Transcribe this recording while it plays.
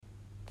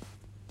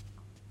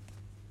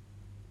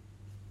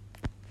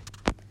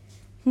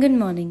Good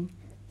morning.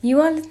 You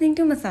are listening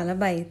to Masala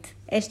Bites,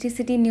 HT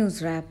City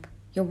News Wrap,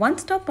 your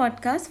one-stop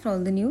podcast for all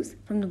the news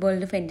from the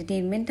world of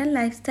entertainment and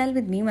lifestyle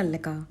with me,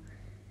 Mallika.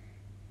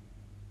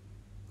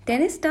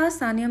 Tennis star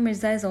Sania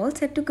Mirza is all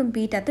set to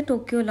compete at the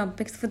Tokyo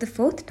Olympics for the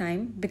fourth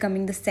time,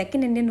 becoming the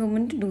second Indian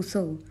woman to do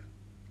so.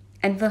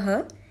 And for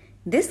her,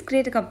 this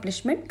great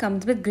accomplishment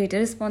comes with greater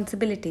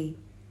responsibility.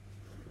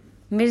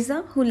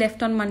 Mirza, who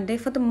left on Monday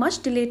for the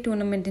much-delayed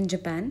tournament in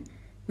Japan,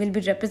 will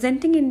be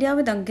representing India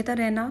with Ankita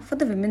Raina for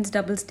the women's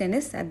doubles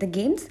tennis at the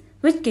Games,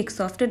 which kicks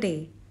off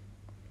today.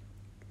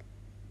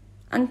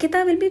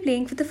 Ankita will be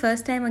playing for the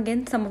first time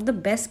against some of the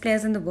best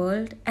players in the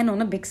world and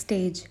on a big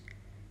stage.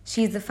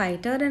 She is a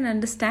fighter and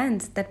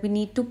understands that we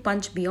need to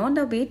punch beyond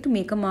our weight to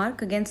make a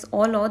mark against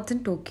all odds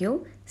in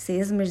Tokyo,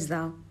 says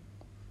Mirza.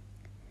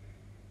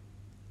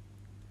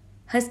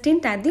 Her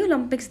stint at the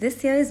Olympics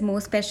this year is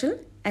more special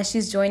as she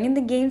is joining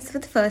the Games for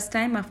the first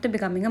time after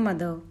becoming a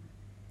mother.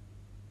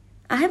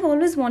 I have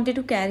always wanted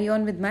to carry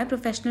on with my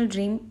professional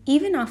dream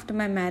even after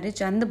my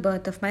marriage and the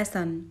birth of my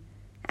son.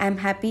 I am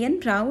happy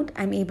and proud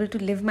I am able to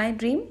live my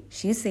dream,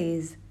 she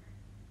says.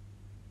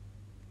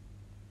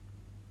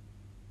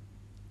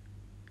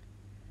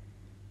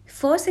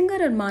 For singer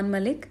Armaan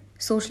Malik,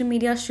 social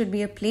media should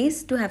be a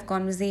place to have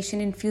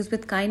conversation infused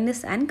with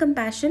kindness and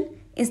compassion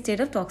instead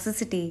of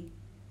toxicity.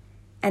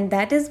 And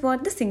that is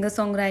what the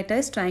singer-songwriter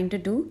is trying to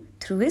do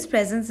through his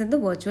presence in the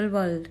virtual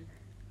world.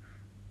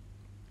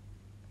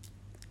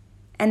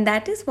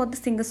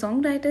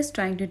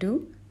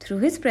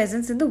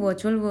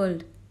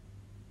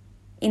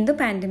 In the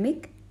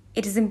pandemic,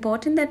 it is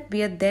important that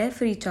we are there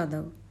for each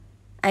other.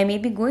 I may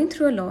be going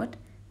through a lot,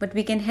 but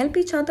we can help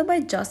each other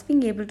by just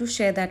being able to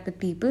share that with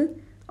people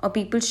or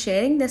people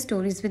sharing their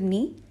stories with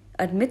me,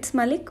 admits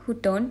Malik, who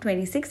turned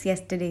 26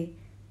 yesterday.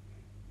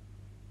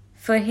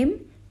 For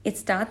him, it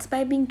starts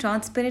by being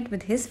transparent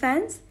with his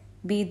fans,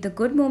 be it the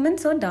good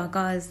moments or dark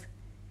hours.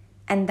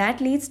 And that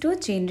leads to a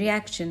chain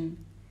reaction.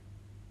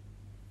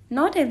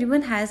 Not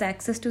everyone has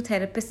access to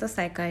therapists or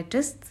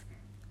psychiatrists.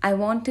 I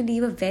want to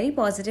leave a very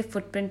positive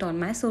footprint on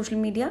my social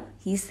media,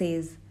 he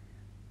says.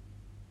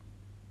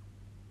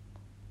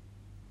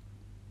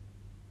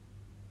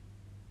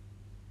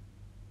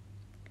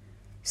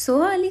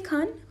 Soha Ali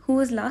Khan, who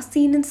was last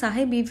seen in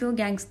Saheb-e-War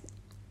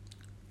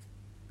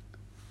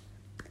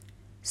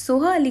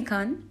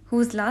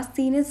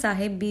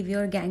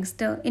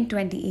Gangster in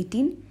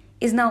 2018,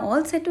 is now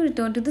all set to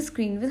return to the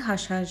screen with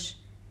Hush Hush.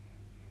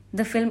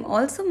 The film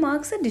also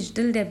marks a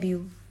digital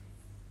debut.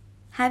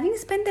 Having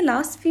spent the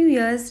last few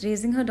years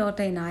raising her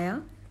daughter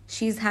Inaya,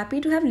 she is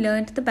happy to have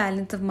learned the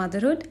balance of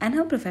motherhood and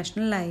her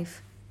professional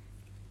life.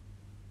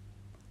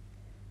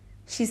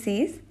 She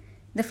says,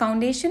 "The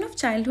foundation of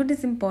childhood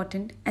is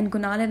important and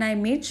Kunal and I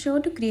made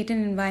sure to create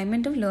an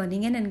environment of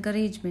learning and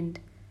encouragement.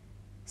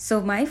 So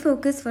my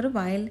focus for a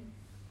while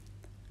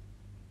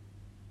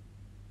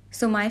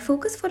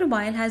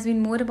has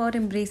been more about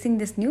embracing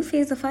this new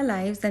phase of our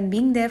lives and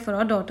being there for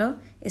our daughter,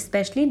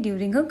 especially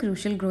during her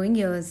crucial growing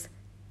years."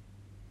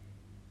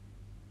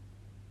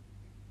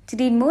 To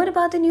read more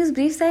about the news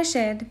briefs I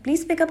shared,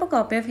 please pick up a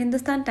copy of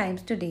Hindustan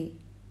Times today.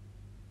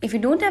 If you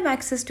don't have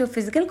access to a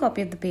physical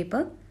copy of the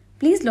paper,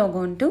 please log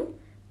on to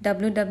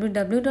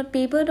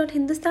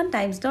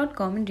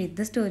www.paper.hindustantimes.com and read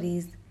the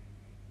stories.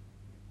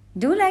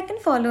 Do like and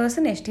follow us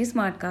on HT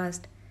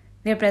Smartcast.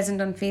 We are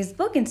present on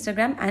Facebook,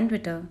 Instagram and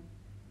Twitter.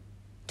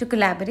 To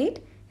collaborate,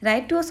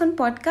 write to us on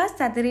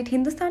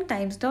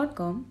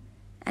podcasts@hindustantimes.com,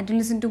 and to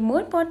listen to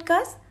more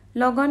podcasts,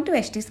 log on to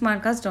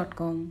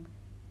htsmartcast.com.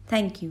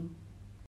 Thank you.